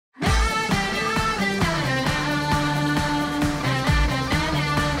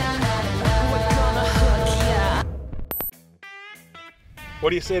What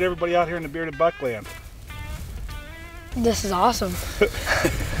do you say to everybody out here in the bearded buckland? This is awesome.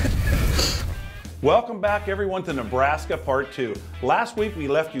 Welcome back everyone to Nebraska Part 2. Last week we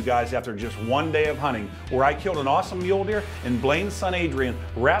left you guys after just one day of hunting where I killed an awesome mule deer and Blaine's son Adrian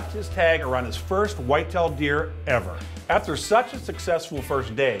wrapped his tag around his first whitetail deer ever. After such a successful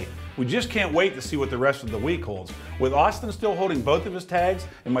first day, we just can't wait to see what the rest of the week holds. With Austin still holding both of his tags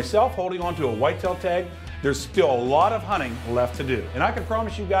and myself holding onto a whitetail tag, there's still a lot of hunting left to do. And I can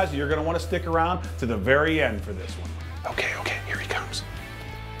promise you guys that you're gonna want to stick around to the very end for this one. Okay, here he comes.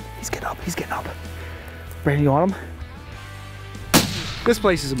 He's getting up, Brandon, you want him? This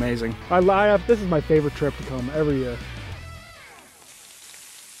place is amazing. This is my favorite trip to come every year.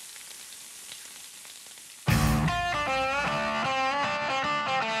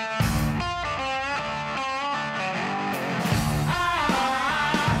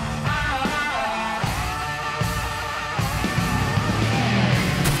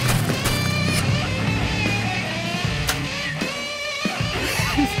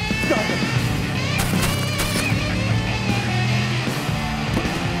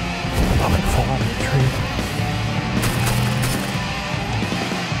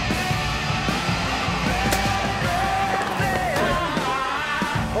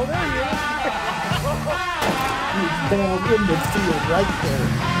 Down in the field right there.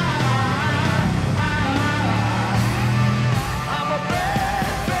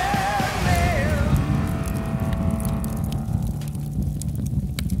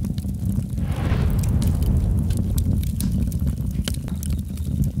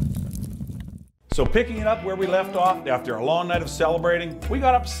 So picking it up where we left off after a long night of celebrating, we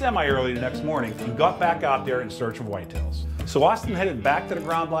got up semi-early the next morning and got back out there in search of whitetails. So Austin headed back to the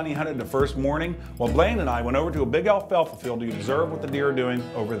ground blind he hunted the first morning, while Blaine and I went over to a big alfalfa field to observe what the deer are doing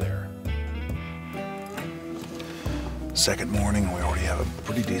over there. Second morning, we already have a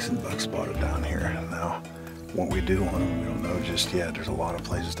pretty decent buck spotted down here. Now, what we do on him, we don't know just yet. There's a lot of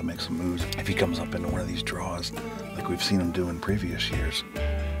places to make some moves. If he comes up into one of these draws, like we've seen him do in previous years,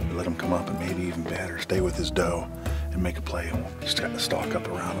 we let him come up and maybe even better, stay with his doe and make a play. And we'll just kind of stalk up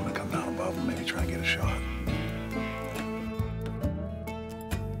around him and come down above him, maybe try and get a shot.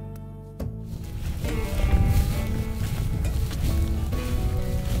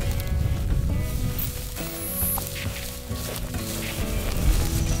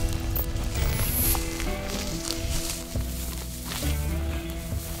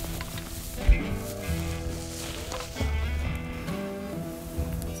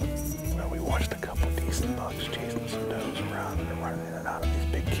 Watched a couple decent bucks chasing some does around and they're running in and out of these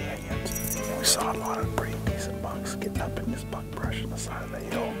big canyons. And we saw a lot of pretty decent bucks getting up in this buck brush on the side of the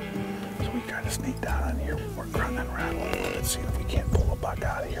hill. So we kind of sneaked down on here. We're grunting and rattling a little bit, seeing if we can't pull a buck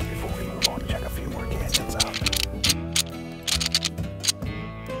out of here before we move on and check a few more canyons out.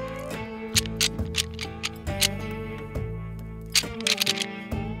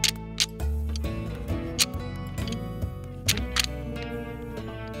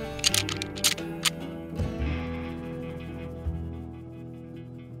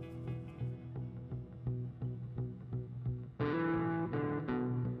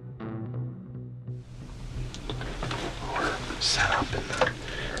 Set up in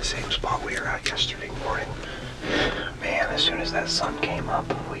the same spot we were at yesterday morning. Man, as soon as that sun came up,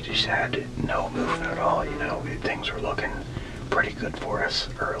 we just had no movement at all. You know, things were looking pretty good for us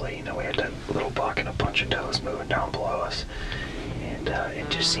early. You know, we had that little buck and a bunch of does moving down below us, and it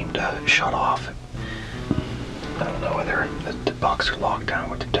just seemed to shut off. I don't know whether the bucks are locked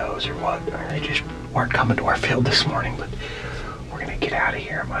down with the does or what, or they just weren't coming to our field this morning, but we're gonna get out of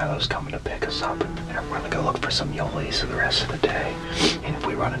here. Milo's coming to pick us up, and we're gonna go look for some muleys for the rest of the day. And if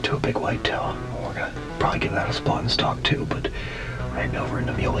we run into a big whitetail, we're gonna probably give that a spot and stalk too, but right now we're in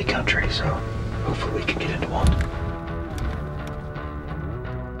the muley country, so hopefully we can get into one.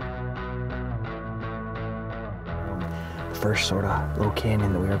 First sort of little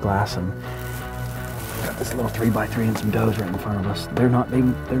canyon that we were glassing. Got this little 3x3 and some does right in front of us. They're not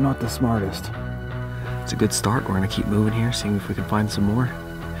the smartest. It's a good start. We're gonna keep moving here, seeing if we can find some more.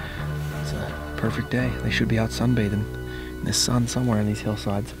 It's a perfect day. They should be out sunbathing in the sun somewhere on these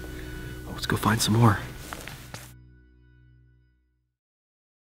hillsides. Oh, let's go find some more.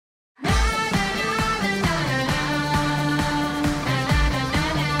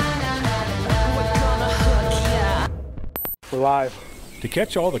 We're live. To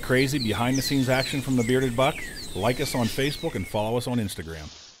catch all the crazy behind-the-scenes action from the Bearded Buck, like us on Facebook and follow us on Instagram.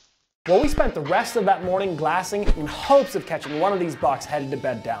 Well, we spent the rest of that morning glassing in hopes of catching one of these bucks headed to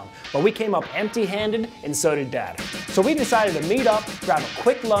bed down. But we came up empty-handed, and so did Dad. So we decided to meet up, grab a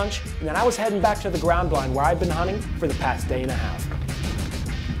quick lunch, and then I was heading back to the ground blind where I've been hunting for the past day and a half.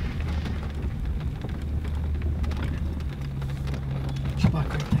 buck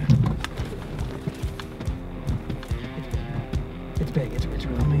right there. It's big. It's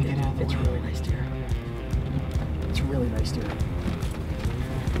really big. It's a really nice deer. It's a really nice deer. That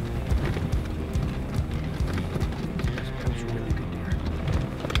was a really good deer.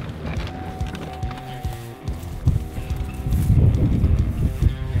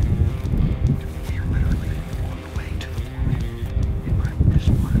 We are literally on the way to the morning. And I just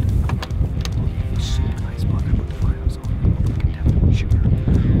wanted a super nice buck. I put the binos on. We can definitely shoot her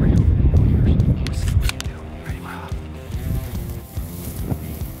right over the corners. We'll see what we can do. Ready, Milo?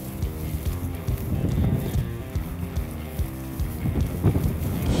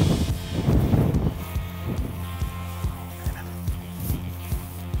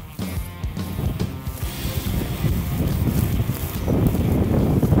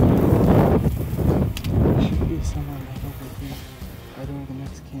 Somewhere right over here, right over the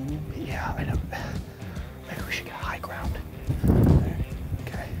next canyon. Yeah, I know. Maybe we should get high ground. There.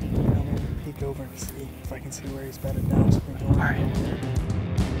 Okay. I'm gonna peek over and see if I can see where he's bedded down. So we can go. All right.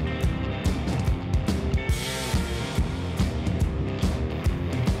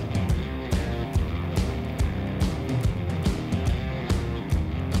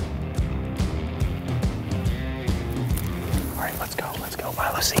 All right, let's go. Let's go.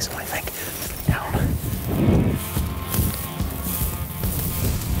 Milo sees him, I think. Down.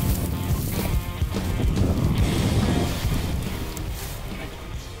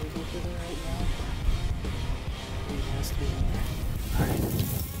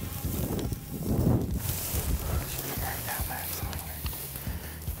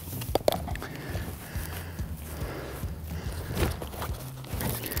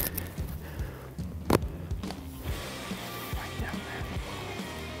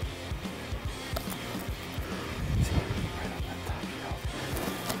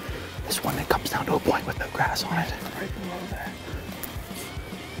 This one that comes down to a point with no grass on it. Right below there.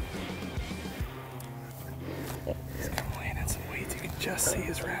 He's gonna land in some weeds. You can just see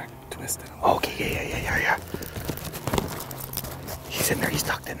his rack twisted. Okay, yeah. He's in there. He's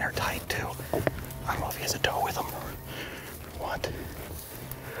tucked in there tight too. I don't know if he has a doe with him or what.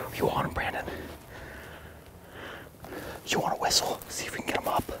 You want him, Brandon? You want to whistle? See if we can get him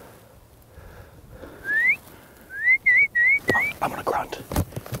up. I'm gonna grunt.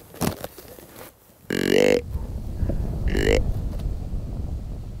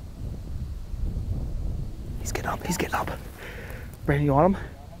 He's getting up. Brandon, you want him?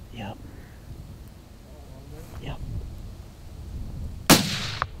 Yep.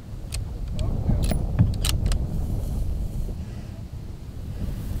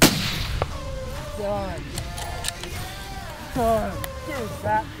 Done. Dude,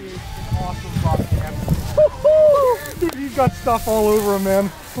 that is an awesome buck, man. Dude, he's got stuff all over him, man.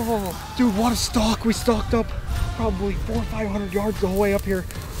 Oh, dude, what a stalk. We stalked up probably 400 or 500 yards the whole way up here.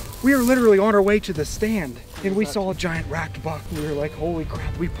 We were literally on our way to the stand and we saw a giant racked buck. We were like, holy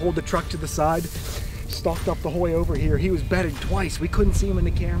crap. We pulled the truck to the side, stalked up the whole way over here. He was bedded twice. We couldn't see him in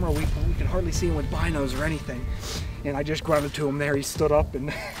the camera. We could hardly see him with binos or anything. And I just grunted to him there. He stood up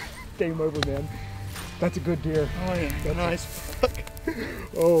and game over, man. That's a good deer. Oh yeah, that's nice buck.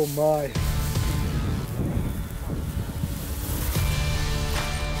 Oh my.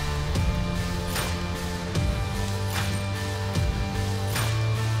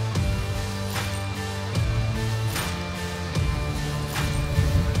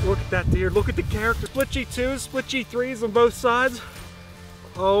 Look at that deer. Look at the character. Split G2s, split G3s on both sides.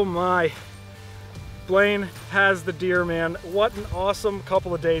 Oh my. Blaine has the deer, man. What an awesome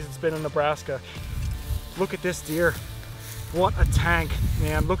couple of days it's been in Nebraska. Look at this deer. What a tank,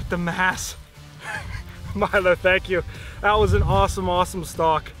 man. Look at the mass. Milo, thank you. That was an awesome, awesome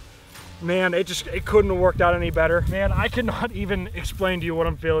stalk. Man, it couldn't have worked out any better. Man, I cannot even explain to you what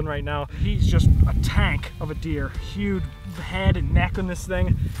I'm feeling right now. He's just a tank of a deer. Huge head and neck on this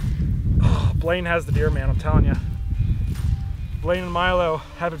thing. Oh, Blaine has the deer, man, I'm telling you. Blaine and Milo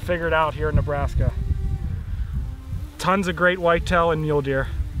have it figured out here in Nebraska. Tons of great whitetail and mule deer.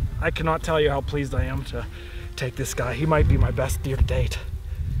 I cannot tell you how pleased I am to take this guy. He might be my best deer to date.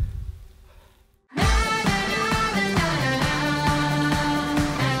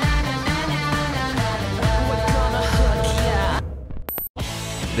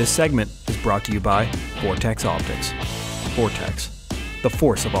 This segment is brought to you by Vortex Optics. Vortex, the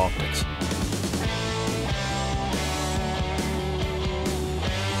force of optics.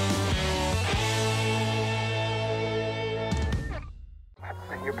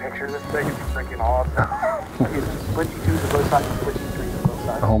 Your picture of this thing is freaking awesome. Split G2s on both sides and split G3s on both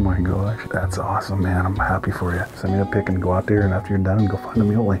sides. Oh my gosh, that's awesome, man. I'm happy for you. Send me a pic and go out there, and after you're done, go find a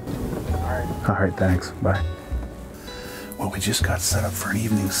muley. All right. All right, thanks. Bye. Well, we just got set up for an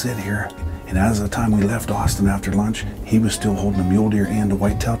evening sit here, and as of the time we left Austin after lunch, he was still holding a mule deer and a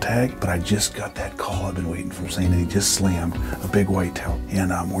whitetail tag, but I just got that call I've been waiting for, saying that he just slammed a big whitetail.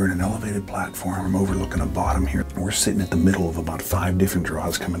 And we're in an elevated platform. I'm overlooking a bottom here. We're sitting at the middle of about 5 different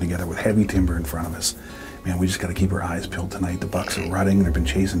draws coming together with heavy timber in front of us. Man, we just got to keep our eyes peeled tonight. The bucks are rutting. They've been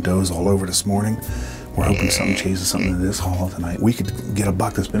chasing does all over this morning. We're hoping something chases something in this haul tonight. We could get a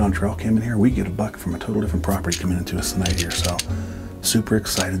buck that's been on trail cam in here. We could get a buck from a total different property coming into us tonight here. So super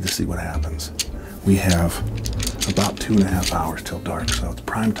excited to see what happens. We have about 2.5 hours till dark, so it's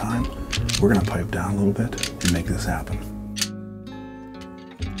prime time. We're gonna pipe down a little bit and make this happen.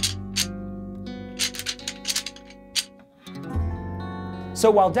 So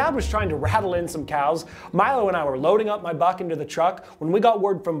while Dad was trying to rattle in some cows, Milo and I were loading up my buck into the truck when we got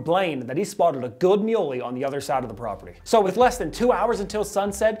word from Blaine that he spotted a good muley on the other side of the property. So with less than 2 hours until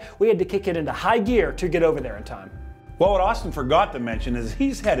sunset, we had to kick it into high gear to get over there in time. Well, what Austin forgot to mention is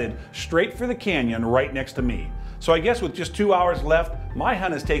he's headed straight for the canyon right next to me. So I guess with just 2 hours left, my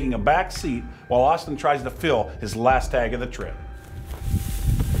hunt is taking a back seat while Austin tries to fill his last tag of the trip.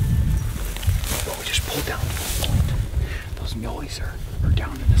 Well, we just pulled down the pond. Those muleys are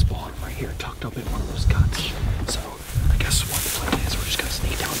down in this pond right here, tucked up in one of those cuts. So I guess what the plan is, we're just gonna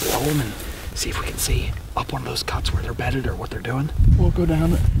sneak down below them and see if we can see up one of those cuts where they're bedded or what they're doing. We'll go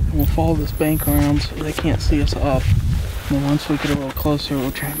down and we'll follow this bank around so they can't see us up. And then once we get a little closer,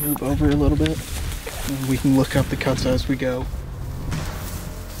 we'll try and move over a little bit. And we can look up the cuts as we go.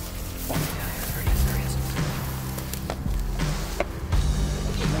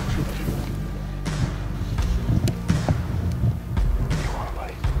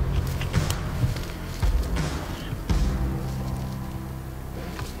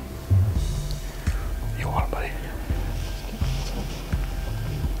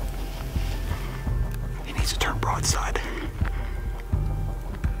 Broadside.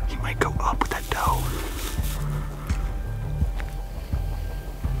 He might go up with that doe.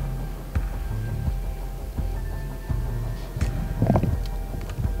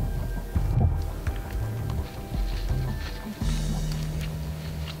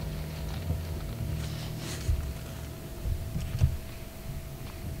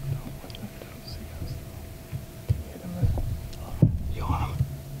 You want him?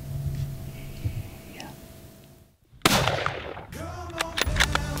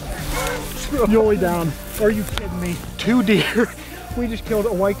 Muley down. Are you kidding me? 2 deer. We just killed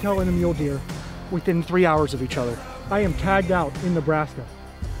a whitetail and a mule deer within 3 hours of each other. I am tagged out in Nebraska.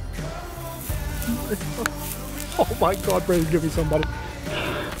 Oh my God, Brandon, give me somebody.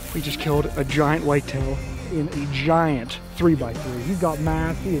 We just killed a giant whitetail in a giant 3x3. He's got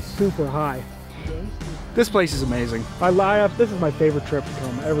mass. He is super high. This place is amazing. This is my favorite trip to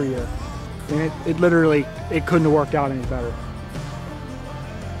come every year. And it literally couldn't have worked out any better.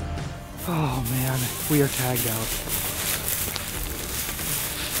 Oh man, we are tagged out.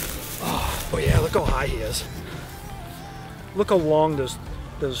 Oh yeah, look how high he is. Look how long those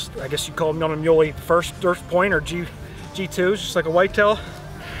I guess you call them on a muley first point or G2s, just like a whitetail.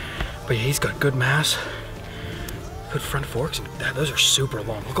 But yeah, he's got good mass, good front forks, and those are super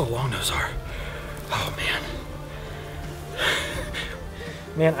long. Look how long those are. Oh man.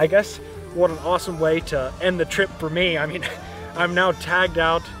 Man, I guess what an awesome way to end the trip for me. I mean, I'm now tagged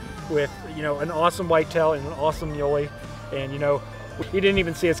out with, you know, an awesome whitetail and an awesome muley, and you know, he didn't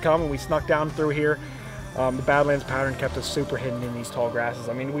even see us coming. We snuck down through here. The Badlands pattern kept us super hidden in these tall grasses.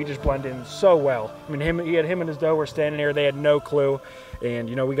 I mean, we just blend in so well. I mean, he had him and his doe were standing there. They had no clue, and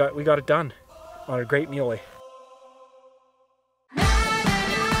you know, we got it done on a great muley.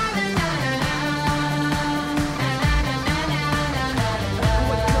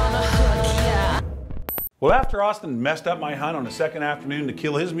 Well, after Austin messed up my hunt on the second afternoon to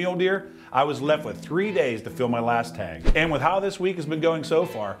kill his mule deer, I was left with 3 days to fill my last tag. And with how this week has been going so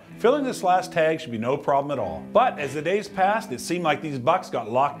far, filling this last tag should be no problem at all. But as the days passed, it seemed like these bucks got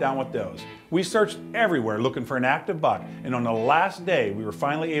locked down with does. We searched everywhere looking for an active buck, and on the last day, we were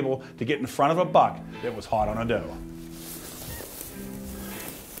finally able to get in front of a buck that was hot on a doe.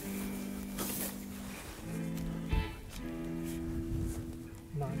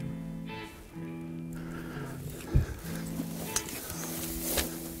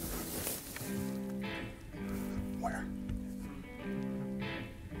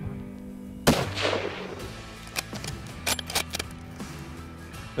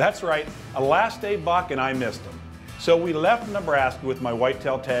 That's right, a last day buck and I missed him. So we left Nebraska with my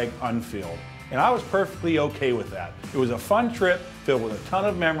whitetail tag unfilled. And I was perfectly okay with that. It was a fun trip filled with a ton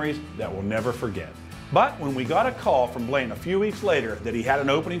of memories that we'll never forget. But when we got a call from Blaine a few weeks later that he had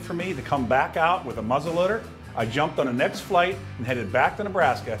an opening for me to come back out with a muzzleloader, I jumped on the next flight and headed back to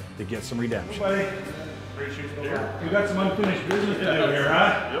Nebraska to get some redemption. We got some unfinished business to do here,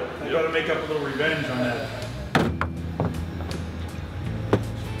 huh? Yep. I got to make up a little revenge on that.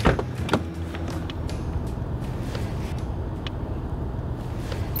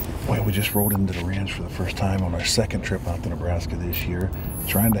 Well, we just rolled into the ranch for the first time on our second trip out to Nebraska this year,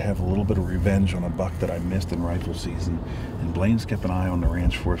 trying to have a little bit of revenge on a buck that I missed in rifle season. And Blaine's kept an eye on the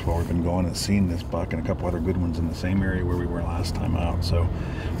ranch for us while we've been going and seen this buck and a couple other good ones in the same area where we were last time out. So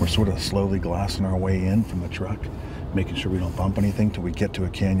we're sort of slowly glassing our way in from the truck, making sure we don't bump anything till we get to a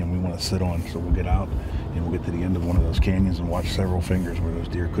canyon we want to sit on. So we'll get out and we'll get to the end of one of those canyons and watch several fingers where those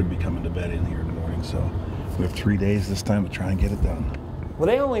deer could be coming to bed in here in the morning. So we have 3 days this time to try and get it done. Well,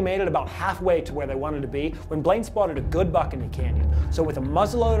 they only made it about halfway to where they wanted to be when Blaine spotted a good buck in the canyon. So with a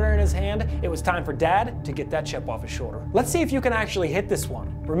muzzleloader in his hand, it was time for Dad to get that chip off his shoulder. Let's see if you can actually hit this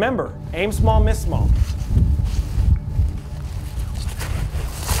one. Remember, aim small, miss small.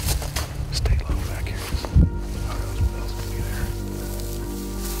 Stay low back here. Who knows what else could be there.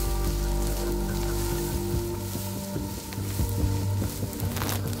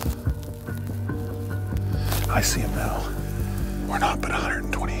 I see him now. We're not but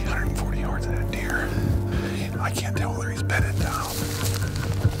 120, 140 yards of that deer. I can't tell whether he's bedded down.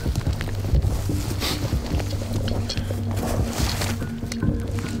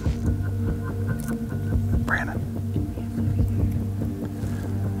 Brandon.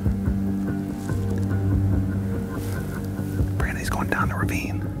 Brandon, he's going down the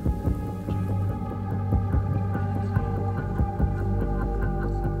ravine.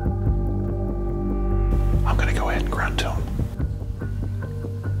 I'm gonna go ahead and grunt to him.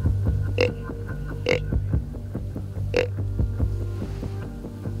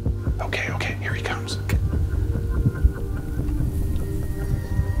 Okay, here he comes.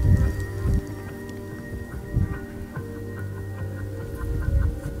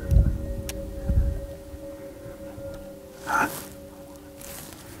 Huh?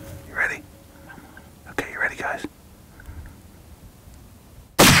 You ready? Okay, you ready, guys?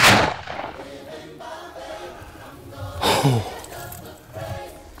 Oh.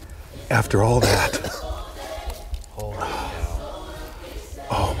 After all that.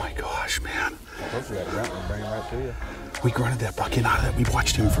 Oh my gosh, man. We grunted that buck in out of that. We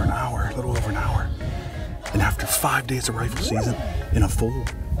watched him for an hour, a little over an hour. And after 5 days of rifle season, in a full,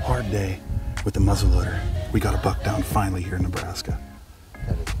 hard day with the muzzleloader, we got a buck down finally here in Nebraska.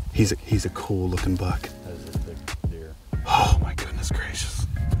 He's a cool looking buck. That is a big deer. Oh my goodness gracious.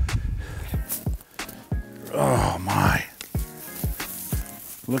 Oh my.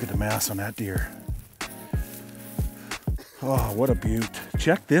 Look at the mass on that deer. Oh, what a beaut.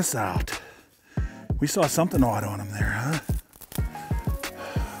 Check this out. We saw something odd on him there, huh?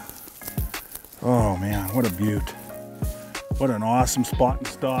 Oh man, what a beaut. What an awesome spot and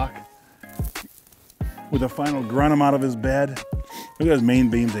stalk. With a final grunt him out of his bed. Look at those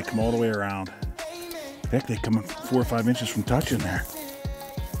main beams, they come all the way around. Heck, they come 4 or 5 inches from touching there.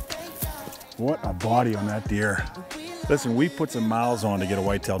 What a body on that deer. Listen, we put some miles on to get a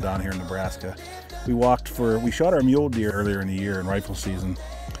whitetail down here in Nebraska. We shot our mule deer earlier in the year in rifle season,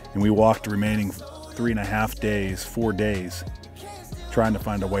 and we walked the remaining 3.5 days, 4 days, trying to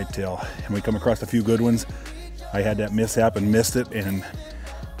find a whitetail. And we come across a few good ones. I had that mishap and missed it, and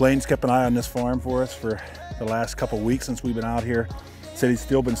Blaine's kept an eye on this farm for us for the last couple weeks since we've been out here. Said he's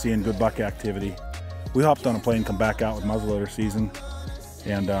still been seeing good buck activity. We hopped on a plane, come back out with muzzleloader season,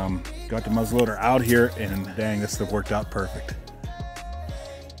 and got the muzzleloader out here, and dang, this stuff worked out perfect.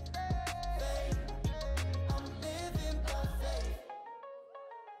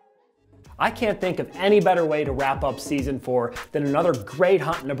 I can't think of any better way to wrap up season 4 than another great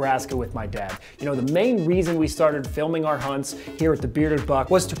hunt in Nebraska with my dad. You know, the main reason we started filming our hunts here at the Bearded Buck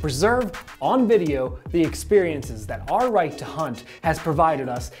was to preserve on video the experiences that our right to hunt has provided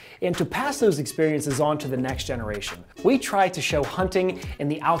us and to pass those experiences on to the next generation. We try to show hunting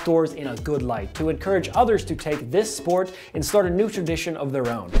and the outdoors in a good light, to encourage others to take this sport and start a new tradition of their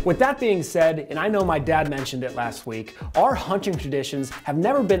own. With that being said, and I know my dad mentioned it last week, our hunting traditions have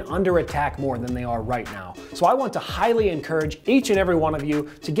never been under attack more than they are right now. So I want to highly encourage each and every one of you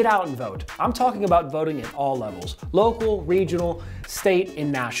to get out and vote. I'm talking about voting at all levels, local, regional, state, and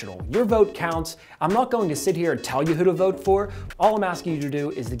national. Your vote counts. I'm not going to sit here and tell you who to vote for. All I'm asking you to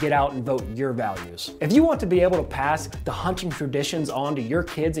do is to get out and vote your values. If you want to be able to pass the hunting traditions on to your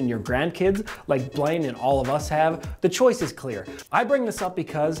kids and your grandkids, like Blaine and all of us have, the choice is clear. I bring this up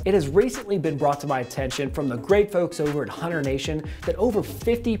because it has recently been brought to my attention from the great folks over at Hunter Nation that over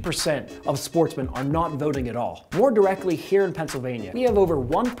 50% of sportsmen are not voting at all. More directly, here in Pennsylvania, we have over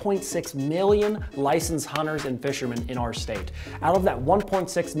 1.6 million licensed hunters and fishermen in our state. Out of that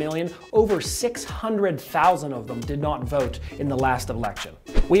 1.6 million, over 600,000 of them did not vote in the last election.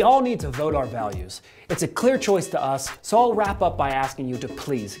 We all need to vote our values. It's a clear choice to us, so I'll wrap up by asking you to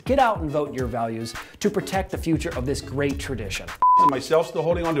please get out and vote your values to protect the future of this great tradition. And myself still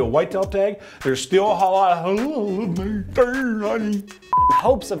holding on to a whitetail tag, there's still a lot of In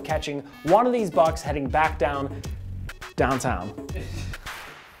hopes of catching one of these bucks heading back downtown.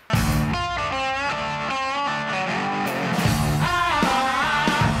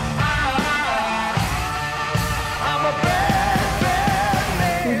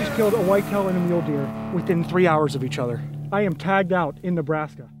 We just killed a whitetail and a mule deer within 3 hours of each other. I am tagged out in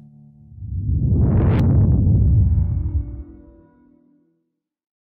Nebraska.